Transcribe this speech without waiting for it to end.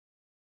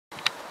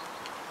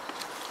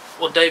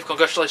Well, Dave,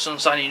 congratulations on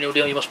signing your new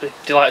deal. You must be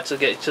delighted to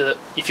get your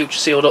future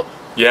sealed up.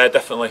 Yeah,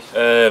 definitely.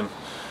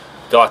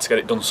 Delighted to get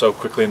it done so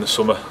quickly in the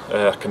summer.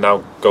 I can now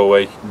go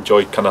away,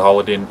 enjoy kind of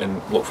holiday,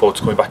 and look forward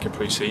to coming back in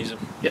pre-season.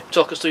 Yeah,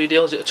 talk us through your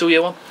deal. Is it a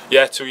 2-year one?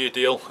 Yeah, 2-year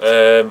deal.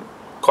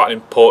 Quite an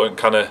important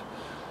kind of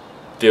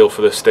deal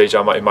for the stage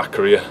I'm at in my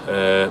career.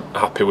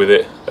 Happy with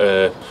it.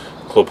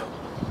 Club,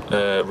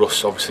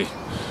 Russ, obviously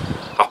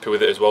happy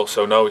with it as well.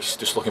 So now he's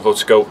just looking forward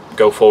to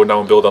go forward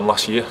now and build on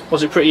last year.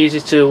 Was it pretty easy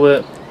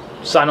to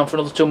sign on for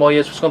another 2 more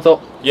years for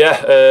Scunthorpe?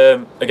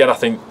 Yeah. Again, I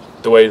think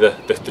the way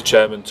the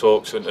chairman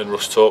talks and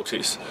Russ talks,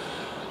 it's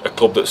a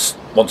club that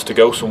wants to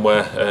go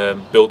somewhere,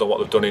 build on what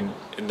they've done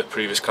in the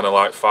previous kind of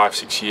like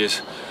 5-6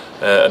 years,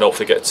 and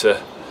hopefully get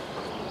to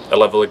a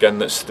level again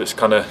that's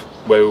kind of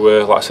where we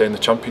were, like I say, in the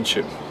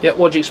Championship. Yeah,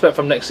 what do you expect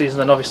from next season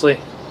then? Obviously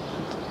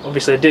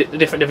a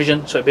different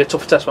division, so it'd be a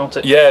tougher test, won't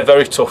it? Yeah,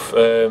 very tough.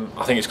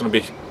 I think it's going to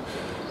be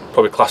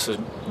probably classed as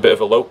a bit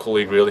of a local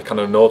league, really, kind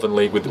of a northern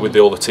league with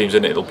all the teams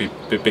in it. It'll be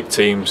big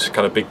teams,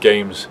 kind of big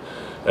games,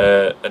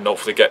 and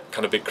hopefully get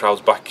kind of big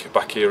crowds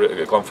back here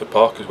at Glanford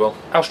Park as well.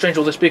 How strange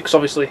will this be? Because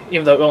obviously,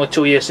 even though it was only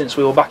 2 years since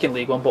we were back in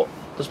League One, but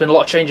there's been a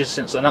lot of changes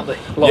since then, haven't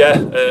there? A lot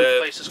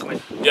of faces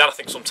coming. Yeah, I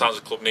think sometimes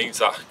the club needs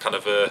that kind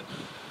of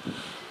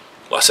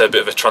like I say, a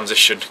bit of a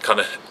transition kind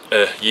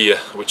of year,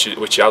 which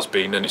it has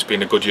been, and it's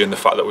been a good year in the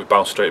fact that we've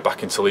bounced straight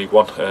back into League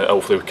One.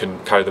 Hopefully we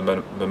can carry the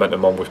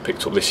momentum on we've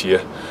picked up this year,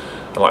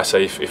 and like I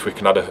say, if we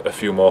can add a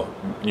few more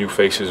new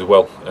faces as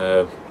well,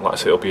 like I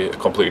say, it'll be a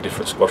completely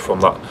different squad from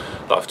that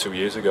of 2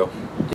 years ago.